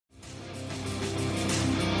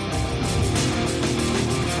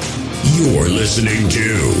You're listening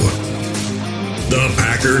to the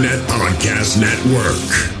Packernet Podcast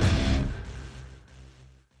Network.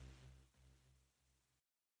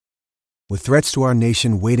 With threats to our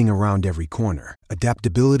nation waiting around every corner,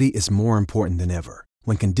 adaptability is more important than ever.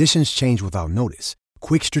 When conditions change without notice,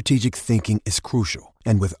 quick strategic thinking is crucial.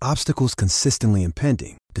 And with obstacles consistently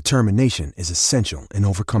impending, determination is essential in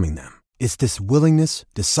overcoming them. It's this willingness,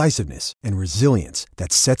 decisiveness, and resilience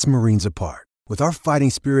that sets Marines apart. With our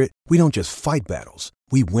fighting spirit, we don't just fight battles,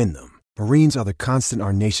 we win them. Marines are the constant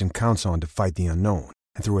our nation counts on to fight the unknown.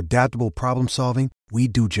 And through adaptable problem solving, we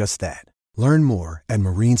do just that. Learn more at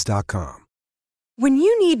marines.com. When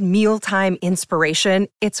you need mealtime inspiration,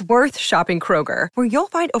 it's worth shopping Kroger, where you'll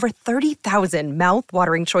find over 30,000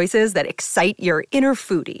 mouth-watering choices that excite your inner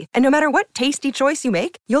foodie. And no matter what tasty choice you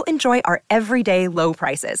make, you'll enjoy our everyday low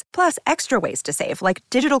prices, plus extra ways to save, like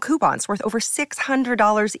digital coupons worth over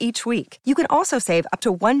 $600 each week. You can also save up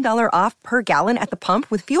to $1 off per gallon at the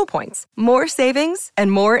pump with fuel points. More savings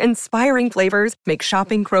and more inspiring flavors make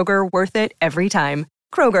shopping Kroger worth it every time.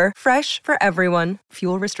 Kroger, fresh for everyone.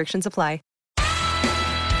 Fuel restrictions apply.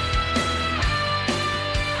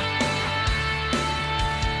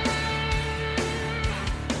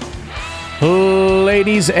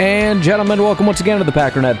 Ladies and gentlemen, welcome once again to the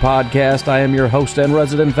Packernet Podcast. I am your host and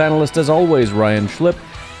resident panelist, as always, Ryan Schlip.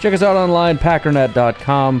 Check us out online,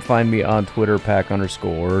 packernet.com. Find me on Twitter,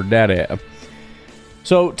 pack_daddy.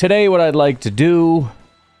 So today what I'd like to do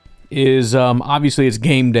is, obviously it's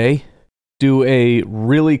game day, do a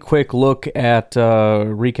really quick look at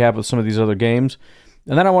recap of some of these other games.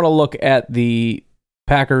 And then I want to look at the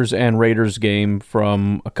Packers and Raiders game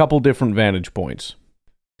from a couple different vantage points.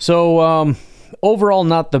 So, overall,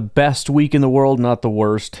 not the best week in the world, not the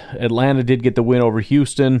worst. Atlanta did get the win over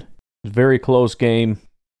Houston. It was a very close game,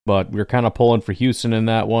 but we were kind of pulling for Houston in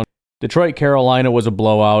that one. Detroit, Carolina was a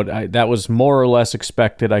blowout. That was more or less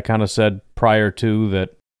expected. I kind of said prior to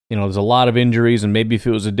that, there's a lot of injuries, and maybe if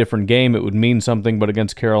it was a different game, it would mean something, but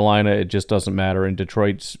against Carolina, it just doesn't matter, and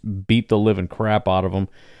Detroit beat the living crap out of them,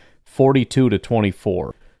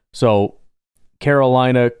 42-24. So,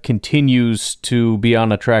 Carolina continues to be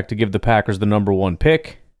on a track to give the Packers the number one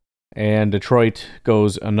pick, and Detroit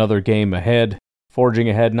goes another game ahead, forging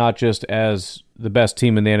ahead not just as the best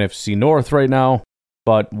team in the NFC North right now,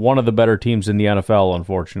 but one of the better teams in the NFL,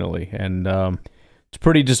 unfortunately. And it's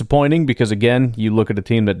pretty disappointing because, again, you look at a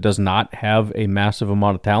team that does not have a massive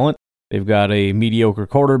amount of talent. They've got a mediocre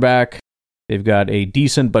quarterback. They've got a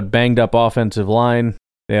decent but banged-up offensive line.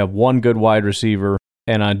 They have one good wide receiver.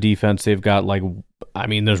 And on defense, they've got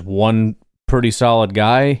there's one pretty solid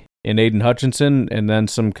guy in Aiden Hutchinson and then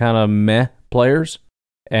some kind of meh players.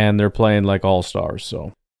 And they're playing like all-stars.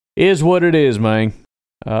 So, is what it is, man.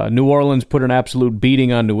 New Orleans put an absolute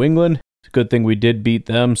beating on New England. It's a good thing we did beat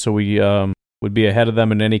them, so we would be ahead of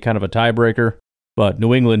them in any kind of a tiebreaker. But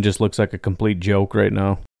New England just looks like a complete joke right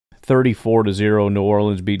now. 34-0, New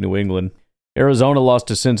Orleans beat New England. Arizona lost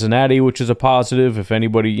to Cincinnati, which is a positive. If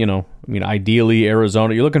anybody, ideally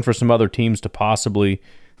Arizona, you're looking for some other teams to possibly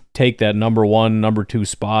take that number one, number two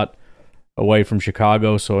spot away from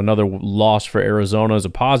Chicago. So another loss for Arizona is a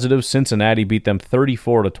positive. Cincinnati beat them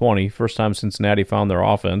 34-20. First time Cincinnati found their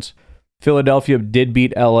offense. Philadelphia did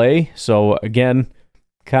beat LA. So again,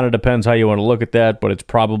 kind of depends how you want to look at that, but it's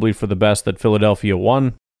probably for the best that Philadelphia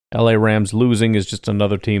won. LA Rams losing is just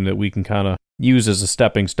another team that we can kind of use as a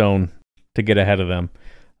stepping stone to get ahead of them.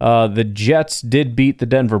 The Jets did beat the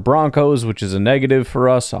Denver Broncos, which is a negative for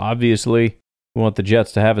us, obviously. We want the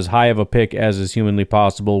Jets to have as high of a pick as is humanly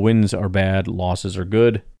possible. Wins are bad, losses are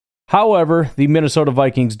good. However, the Minnesota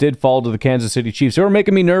Vikings did fall to the Kansas City Chiefs. They were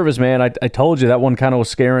making me nervous, man. I told you that one kind of was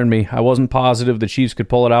scaring me. I wasn't positive the Chiefs could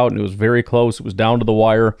pull it out, and it was very close. It was down to the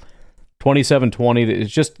wire. 27-20.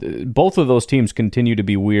 It's just, both of those teams continue to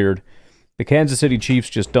be weird. The Kansas City Chiefs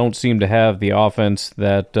just don't seem to have the offense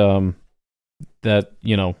that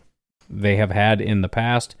they have had in the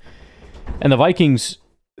past. And the Vikings,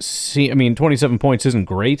 27 points isn't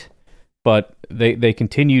great, but they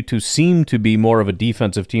continue to seem to be more of a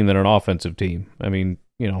defensive team than an offensive team.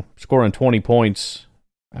 Scoring 20 points.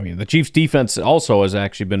 The Chiefs' defense also has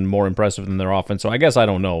actually been more impressive than their offense, so I guess I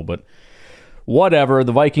don't know, but whatever.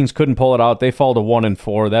 The Vikings couldn't pull it out. They fall to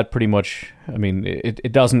 1-4. That pretty much,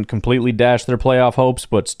 it doesn't completely dash their playoff hopes,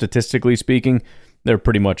 but statistically speaking, they're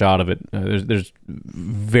pretty much out of it. There's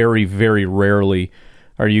very, very rarely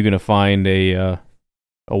are you going to find a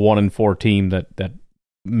 1-4 team that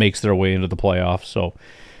makes their way into the playoffs. So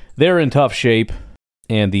they're in tough shape,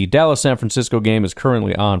 and the Dallas-San Francisco game is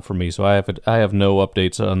currently on for me, so I have no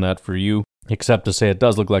updates on that for you, except to say it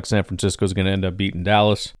does look like San Francisco is going to end up beating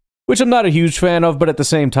Dallas. which I'm not a huge fan of, but at the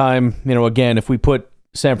same time, again, if we put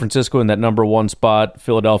San Francisco in that number 1 spot,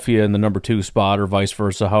 Philadelphia in the number 2 spot, or vice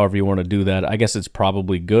versa, however you want to do that, I guess it's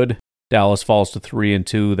probably good. Dallas falls to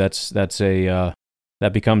 3-2.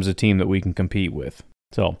 That becomes a team that we can compete with.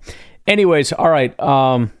 So, anyways, all right.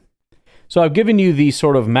 So I've given you the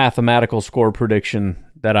sort of mathematical score prediction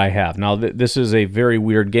that I have. Now, this is a very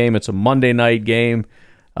weird game. It's a Monday night game.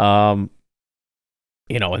 And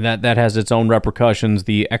that has its own repercussions.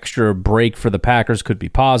 The extra break for the Packers could be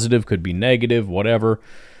positive, could be negative, whatever.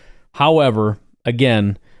 However,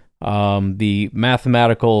 again, the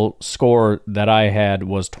mathematical score that I had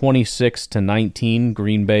was 26-19.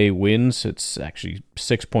 Green Bay wins. It's actually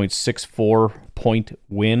 6.64 point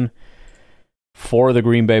win for the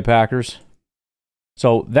Green Bay Packers.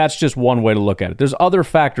 So that's just one way to look at it. There's other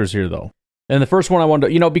factors here, though. And the first one I wanted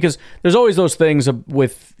to, because there's always those things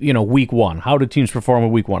with, week one. How do teams perform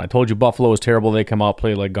in week one? I told you Buffalo is terrible. They come out,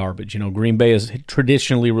 play like garbage. Green Bay is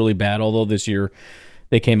traditionally really bad, although this year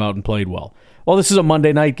they came out and played well. Well, this is a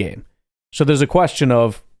Monday night game. So there's a question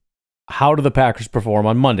of how do the Packers perform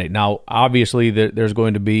on Monday? Now, obviously, there's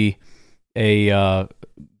going to be a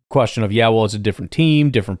question of, it's a different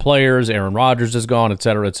team, different players. Aaron Rodgers is gone, et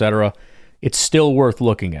cetera, et cetera. It's still worth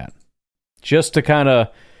looking at. Just to kind of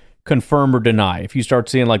confirm or deny. If you start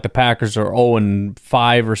seeing like the Packers are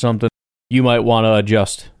 0-5 or something, you might want to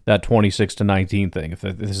adjust that 26-19 thing if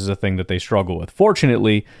this is a thing that they struggle with.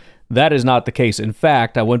 Fortunately, that is not the case. In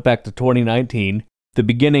fact, I went back to 2019, the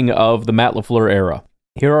beginning of the Matt LaFleur era.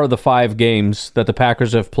 Here are the 5 games that the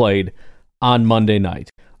Packers have played on Monday night.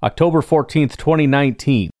 October 14th,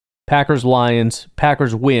 2019, Packers-Lions,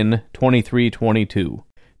 Packers win 23-22.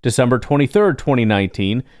 December 23rd,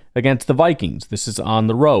 2019, against the Vikings. This is on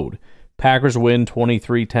the road. Packers win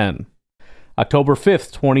 23-10. October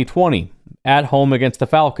 5th, 2020, at home against the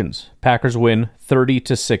Falcons. Packers win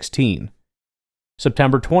 30-16.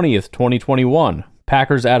 September 20th, 2021,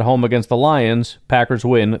 Packers at home against the Lions. Packers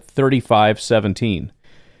win 35-17.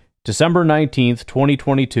 December 19th,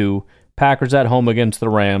 2022, Packers at home against the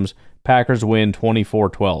Rams. Packers win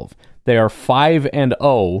 24-12. They are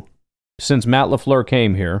 5-0 since Matt LaFleur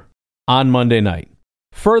came here on Monday night.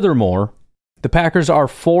 Furthermore, the Packers are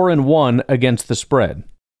 4-1 against the spread.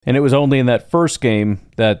 And it was only in that first game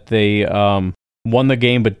that they won the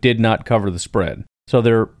game but did not cover the spread. So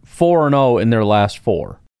they're 4-0 in their last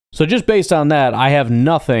 4. So just based on that, I have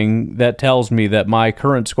nothing that tells me that my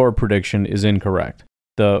current score prediction is incorrect.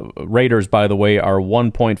 The Raiders, by the way, are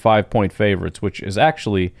 1.5 point favorites, which is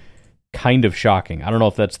actually kind of shocking. I don't know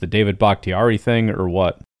if that's the David Bakhtiari thing or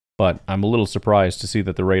what, but I'm a little surprised to see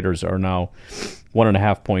that the Raiders are now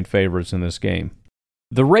 1.5 point favorites in this game.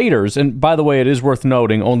 The Raiders, and by the way, it is worth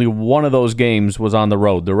noting, only one of those games was on the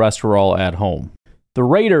road. The rest were all at home. The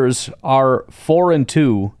Raiders are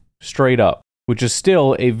 4-2 straight up, which is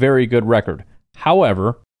still a very good record.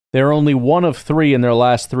 However, they're only 1 of 3 in their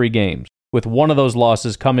last 3 games, with one of those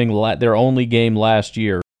losses coming their only game last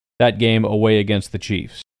year, that game away against the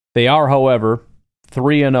Chiefs. They are, however,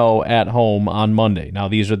 3-0 at home on Monday. Now,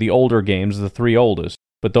 these are the older games, the 3 oldest,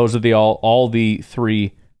 but those are all the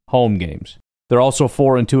 3 home games. They're also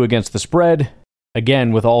 4-2 against the spread,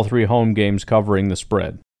 again, with all 3 home games covering the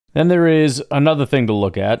spread. Then there is another thing to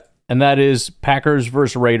look at, and that is Packers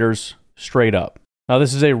versus Raiders straight up. Now,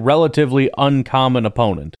 this is a relatively uncommon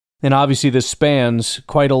opponent, and obviously this spans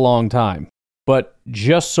quite a long time. But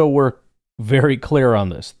just so we're very clear on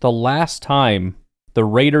this, the last time the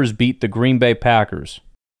Raiders beat the Green Bay Packers,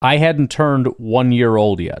 I hadn't turned 1 year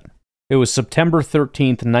old yet. It was September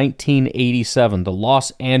 13th, 1987. The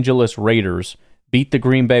Los Angeles Raiders beat the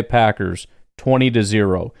Green Bay Packers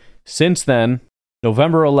 20-0. Since then,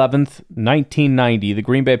 November 11th, 1990, the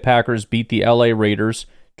Green Bay Packers beat the LA Raiders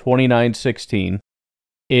 29-16.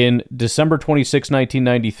 In December 26,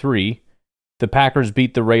 1993, the Packers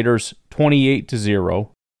beat the Raiders 28-0.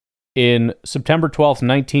 In September 12th,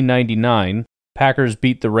 1999, Packers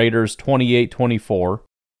beat the Raiders 28-24.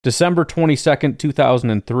 December 22nd,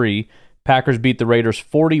 2003, Packers beat the Raiders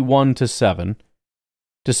 41-7.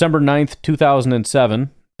 December 9th,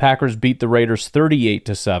 2007, Packers beat the Raiders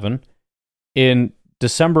 38-7. In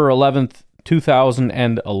December 11th,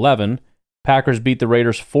 2011, Packers beat the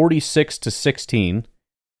Raiders 46-16.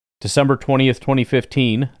 December 20th,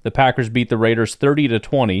 2015, the Packers beat the Raiders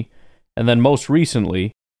 30-20. And then most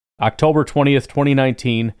recently, October 20th,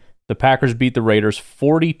 2019, the Packers beat the Raiders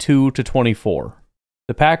 42-24.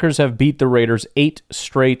 The Packers have beat the Raiders 8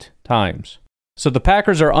 straight times. So the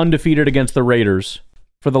Packers are undefeated against the Raiders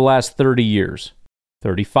for the last 30 years,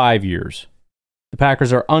 35 years. The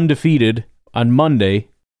Packers are undefeated on Monday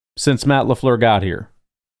since Matt LaFleur got here.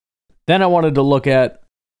 Then I wanted to look at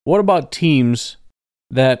What about teams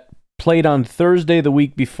that played on Thursday the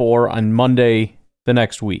week before, on Monday the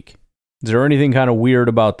next week? Is there anything kind of weird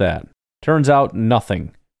about that? Turns out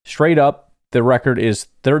nothing. Straight up, the record is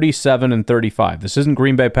 37-35. This isn't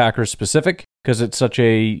Green Bay Packers specific because it's such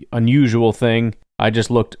a unusual thing. I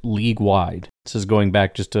just looked league-wide. This is going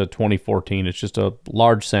back just to 2014. It's just a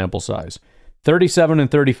large sample size.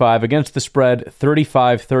 37-35 against the spread,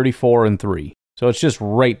 35-34-3. So it's just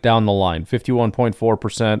right down the line.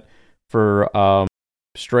 51.4% for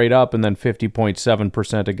straight up, and then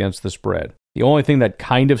 50.7% against the spread. The only thing that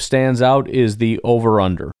kind of stands out is the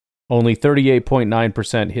over-under. Only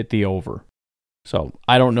 38.9% hit the over. So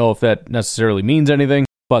I don't know if that necessarily means anything,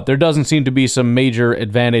 but there doesn't seem to be some major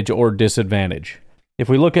advantage or disadvantage. If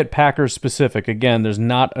we look at Packers specific, again, there's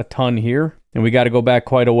not a ton here, and we got to go back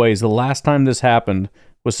quite a ways. The last time this happened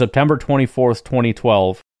was September 24th,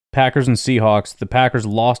 2012. Packers and Seahawks. The Packers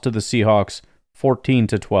lost to the Seahawks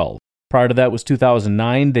 14-12. Prior to that was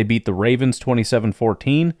 2009. They beat the Ravens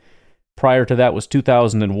 27-14. Prior to that was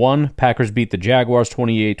 2001. Packers beat the Jaguars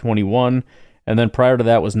 28-21. And then prior to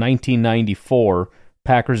that was 1994.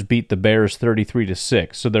 Packers beat the Bears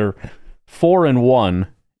 33-6. So they're 4-1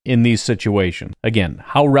 in these situations. Again,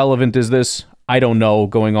 how relevant is this? I don't know,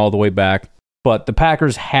 going all the way back. But the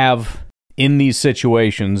Packers have, in these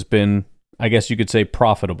situations, been, I guess you could say,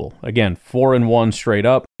 profitable. Again, 4-1 straight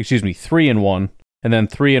up. 3-1. And then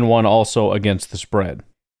 3-1 also against the spread.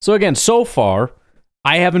 So again, so far,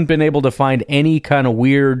 I haven't been able to find any kind of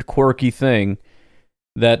weird, quirky thing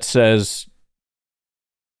that says,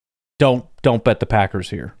 don't bet the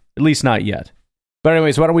Packers here. At least not yet. But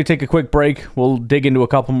anyways, why don't we take a quick break? We'll dig into a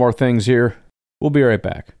couple more things here. We'll be right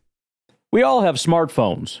back. We all have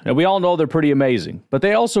smartphones, and we all know they're pretty amazing, but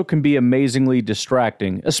they also can be amazingly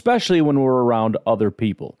distracting, especially when we're around other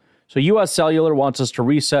people. So US Cellular wants us to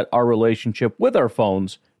reset our relationship with our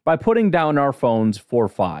phones by putting down our phones for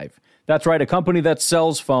 $5. That's right, a company that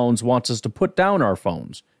sells phones wants us to put down our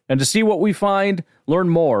phones. And to see what we find, learn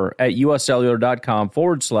more at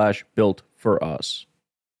uscellular.com/built for us.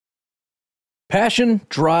 Passion,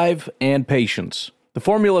 drive, and patience. The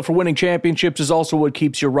formula for winning championships is also what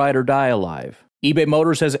keeps your ride or die alive. eBay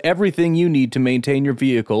Motors has everything you need to maintain your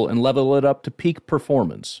vehicle and level it up to peak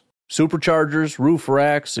performance. Superchargers, roof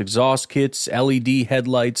racks, exhaust kits, LED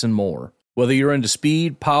headlights, and more. Whether you're into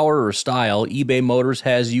speed, power, or style, eBay Motors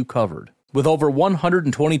has you covered. With over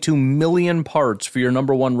 122 million parts for your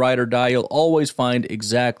number one ride or die, you'll always find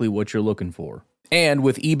exactly what you're looking for. And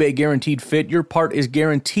with eBay Guaranteed Fit, your part is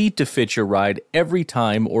guaranteed to fit your ride every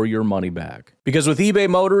time or your money back. Because with eBay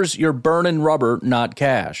Motors, you're burning rubber, not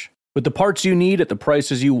cash. With the parts you need at the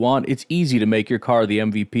prices you want, it's easy to make your car the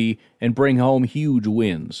MVP and bring home huge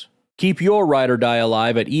wins. Keep your ride or die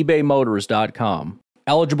alive at ebaymotors.com.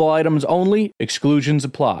 Eligible items only, exclusions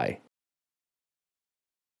apply.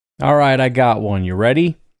 All right, I got one. You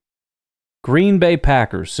ready? Green Bay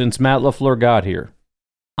Packers, since Matt LaFleur got here,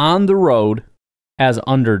 on the road as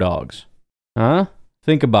underdogs. Huh?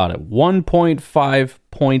 Think about it. 1.5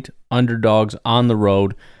 point underdogs on the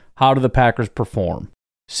road. How do the Packers perform?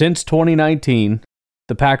 Since 2019,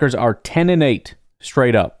 the Packers are 10-8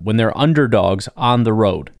 straight up when they're underdogs on the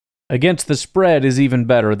road. Against the spread is even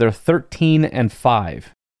better. They're 13-5.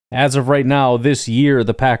 As of right now, this year,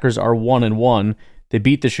 the Packers are 1-1. They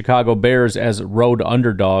beat the Chicago Bears as road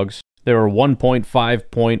underdogs. They were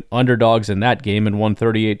 1.5 point underdogs in that game and won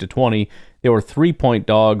 38-20. They were 3-point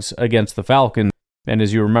dogs against the Falcons. And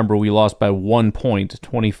as you remember, we lost by 1 point,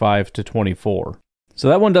 25-24. So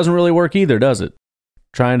that one doesn't really work either, does it?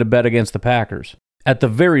 Trying to bet against the Packers. At the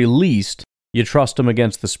very least, you trust them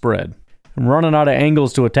against the spread. I'm running out of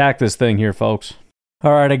angles to attack this thing here, folks.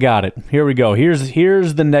 All right, I got it. Here we go.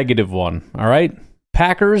 Here's the negative one. All right?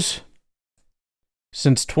 Packers,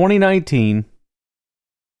 since 2019,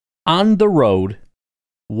 on the road,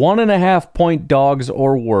 1.5 point dogs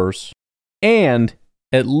or worse, and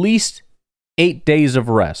at least 8 days of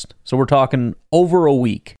rest. So we're talking over a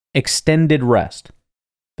week. Extended rest.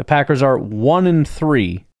 The Packers are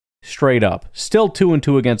 1-3 straight up. Still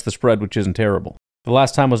 2-2 against the spread, which isn't terrible. The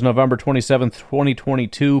last time was November 27th,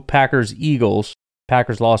 2022. Packers-Eagles.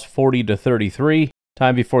 Packers lost 40-33.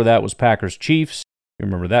 Time before that was Packers-Chiefs. You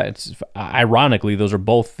remember that? It's ironically, those are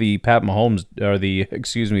both the Pat Mahomes, or the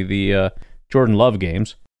Jordan Love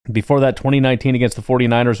games. Before that, 2019 against the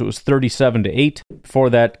 49ers, it was 37-8.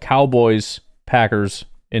 Before that, Cowboys-Packers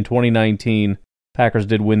in 2019. Packers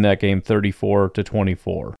did win that game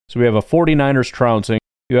 34-24. So we have a 49ers trouncing.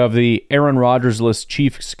 You have the Aaron Rodgers-less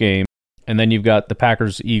Chiefs game. And then you've got the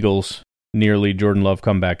Packers-Eagles nearly Jordan Love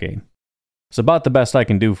comeback game. It's about the best I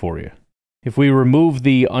can do for you. If we remove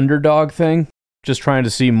the underdog thing, just trying to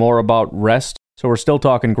see more about rest. So we're still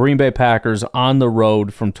talking Green Bay Packers on the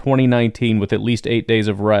road from 2019 with at least 8 days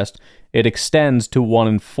of rest. It extends to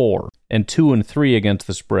 1-4 and 2-3 against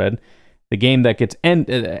the spread. The game that gets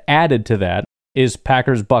added to that is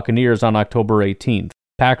Packers Buccaneers on October 18th.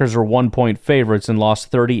 Packers are 1-point favorites and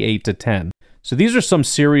lost 38-10. So these are some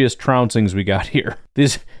serious trouncings we got here.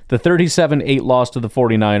 The 37-8 loss to the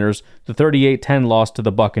 49ers, the 38-10 loss to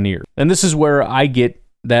the Buccaneers. And this is where I get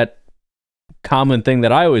that common thing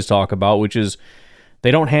that I always talk about, which is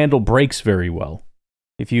they don't handle breaks very well.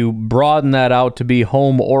 If you broaden that out to be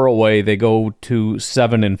home or away, they go to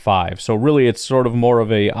 7-5. So really it's sort of more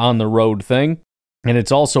of a on-the-road thing, and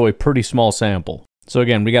it's also a pretty small sample. So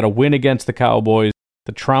again, we got a win against the Cowboys,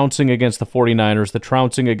 the trouncing against the 49ers, the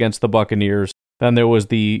trouncing against the Buccaneers. Then there was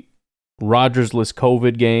the Rodgers-less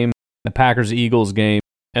COVID game, the Packers-Eagles game,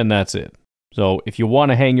 and that's it. So if you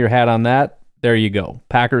want to hang your hat on that, there you go.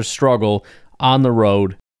 Packers struggle on the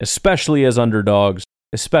road, especially as underdogs,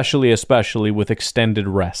 especially with extended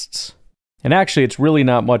rests. And actually, it's really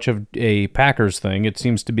not much of a Packers thing. It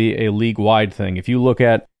seems to be a league-wide thing. If you look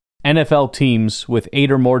at NFL teams with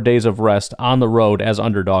 8 or more days of rest on the road as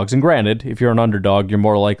underdogs, and granted, if you're an underdog, you're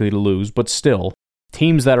more likely to lose, but still,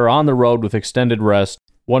 teams that are on the road with extended rest,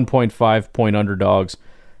 1.5-point underdogs,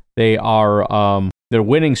 they're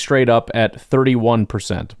winning straight up at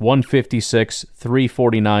 31%. 156,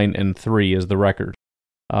 349, and 3 is the record.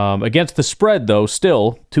 Against the spread, though,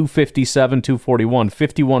 still 257, 241,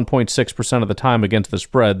 51.6% of the time against the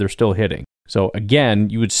spread, they're still hitting. So again,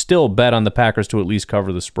 you would still bet on the Packers to at least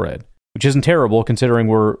cover the spread, which isn't terrible considering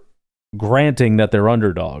we're granting that they're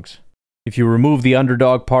underdogs. If you remove the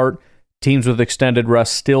underdog part, teams with extended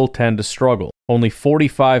rest still tend to struggle. Only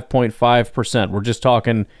 45.5%. We're just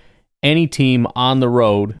talking any team on the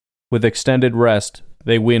road with extended rest,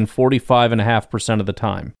 they win 45.5% of the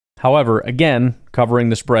time. However, again, covering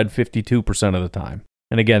the spread 52% of the time.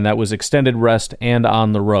 And again, that was extended rest and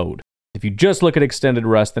on the road. If you just look at extended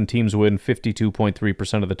rest, then teams win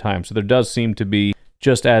 52.3% of the time. So there does seem to be,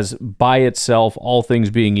 just as by itself, all things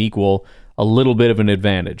being equal, a little bit of an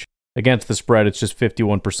advantage. Against the spread, it's just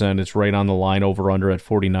 51%. It's right on the line, over-under at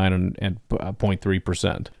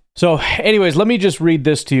 49.3%. So anyways, let me just read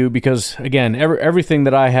this to you because, again, everything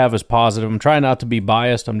that I have is positive. I'm trying not to be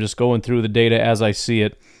biased. I'm just going through the data as I see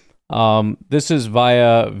it. This is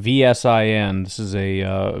via VSIN. This is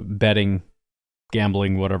a betting,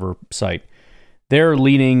 gambling, whatever site. They're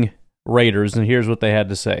leaning Raiders, and here's what they had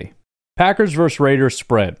to say. Packers versus Raiders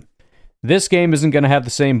spread. This game isn't going to have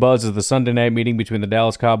the same buzz as the Sunday night meeting between the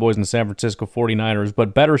Dallas Cowboys and the San Francisco 49ers,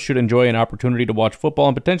 but bettors should enjoy an opportunity to watch football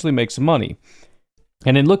and potentially make some money.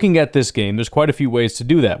 And in looking at this game, there's quite a few ways to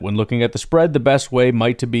do that. When looking at the spread, the best way to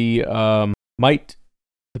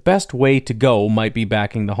go might be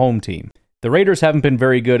backing the home team. The Raiders haven't been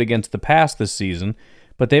very good against the pass this season,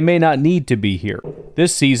 but they may not need to be here.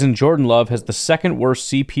 This season, Jordan Love has the second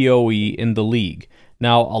worst CPOE in the league.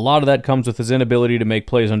 Now, a lot of that comes with his inability to make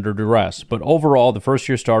plays under duress, but overall, the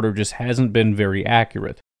first-year starter just hasn't been very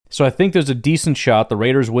accurate. So I think there's a decent shot the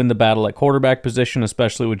Raiders win the battle at quarterback position,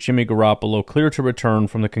 especially with Jimmy Garoppolo clear to return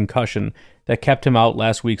from the concussion that kept him out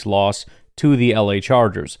last week's loss to the LA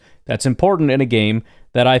Chargers. That's important in a game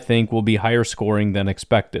that I think will be higher scoring than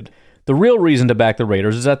expected. The real reason to back the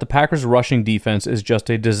Raiders is that the Packers' rushing defense is just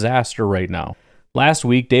a disaster right now. Last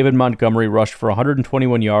week, David Montgomery rushed for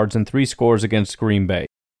 121 yards and 3 scores against Green Bay.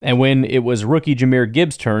 And when it was rookie Jahmyr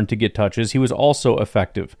Gibbs' turn to get touches, he was also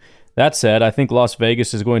effective. That said, I think Las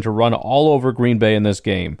Vegas is going to run all over Green Bay in this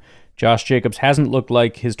game. Josh Jacobs hasn't looked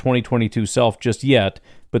like his 2022 self just yet,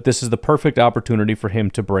 but this is the perfect opportunity for him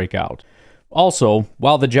to break out. Also,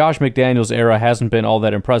 while the Josh McDaniels era hasn't been all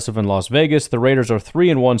that impressive in Las Vegas, the Raiders are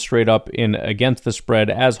 3-1 straight up in against the spread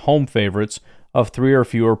as home favorites of 3 or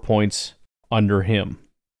fewer points under him.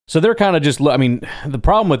 So they're kind of just, the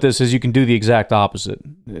problem with this is you can do the exact opposite.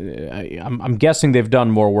 I'm guessing they've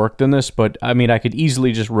done more work than this, but I could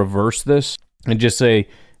easily just reverse this and just say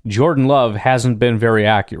Jordan Love hasn't been very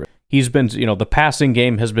accurate. He's been, the passing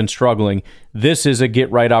game has been struggling. This is a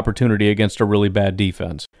get-right opportunity against a really bad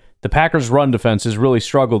defense. The Packers' run defense has really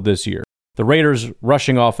struggled this year. The Raiders'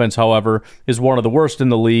 rushing offense, however, is one of the worst in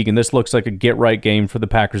the league, and this looks like a get-right game for the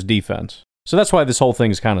Packers' defense. So that's why this whole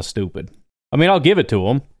thing is kind of stupid. I'll give it to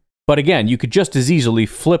them. But again, you could just as easily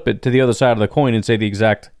flip it to the other side of the coin and say the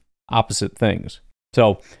exact opposite things.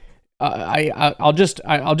 So I'll just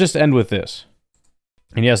end with this.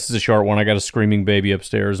 And yes, it's a short one. I got a screaming baby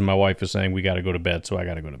upstairs, and my wife is saying we got to go to bed, so I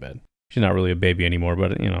got to go to bed. She's not really a baby anymore,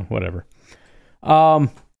 but whatever.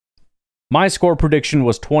 My score prediction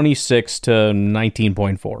was 26 to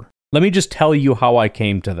 19.4. Let me just tell you how I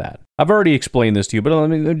came to that. I've already explained this to you, but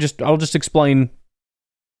I'll just explain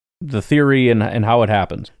the theory and how it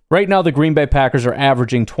happens. Right now, the Green Bay Packers are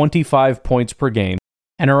averaging 25 points per game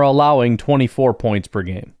and are allowing 24 points per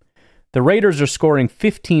game. The Raiders are scoring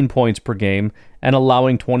 15 points per game and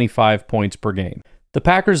allowing 25 points per game. The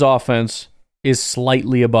Packers' offense is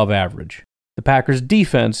slightly above average. The Packers'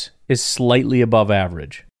 defense is slightly above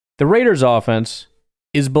average. The Raiders' offense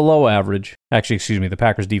is below average. Actually, the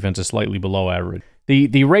Packers' defense is slightly below average.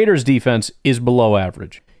 The Raiders' defense is below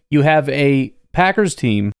average. You have a Packers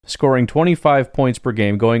team scoring 25 points per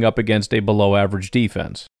game going up against a below average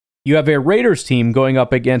defense. You have a Raiders team going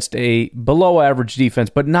up against a below average defense,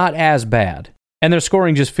 but not as bad. And they're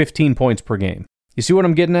scoring just 15 points per game. You see what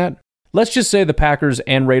I'm getting at? Let's just say the Packers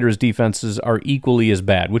and Raiders defenses are equally as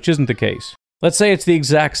bad, which isn't the case. Let's say it's the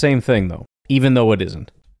exact same thing, though, even though it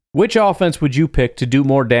isn't. Which offense would you pick to do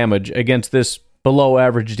more damage against this below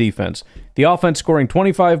average defense? The offense scoring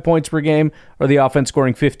 25 points per game or the offense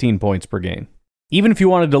scoring 15 points per game? Even if you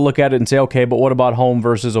wanted to look at it and say, okay, but what about home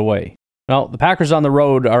versus away? Well, the Packers on the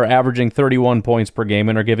road are averaging 31 points per game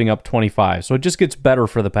and are giving up 25, so it just gets better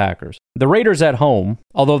for the Packers. The Raiders at home,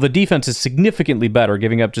 although the defense is significantly better,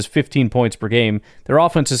 giving up just 15 points per game, their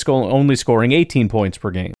offense is only scoring 18 points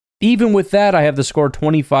per game. Even with that, I have the score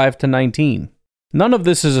 25-19. None of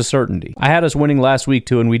this is a certainty. I had us winning last week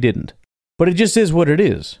too, and we didn't. But it just is what it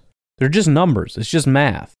is. They're just numbers. It's just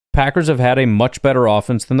math. Packers have had a much better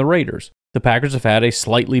offense than the Raiders. The Packers have had a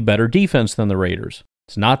slightly better defense than the Raiders.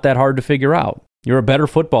 It's not that hard to figure out. You're a better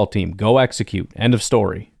football team. Go execute. End of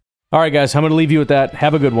story. All right, guys, I'm going to leave you with that.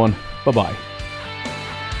 Have a good one. Bye-bye.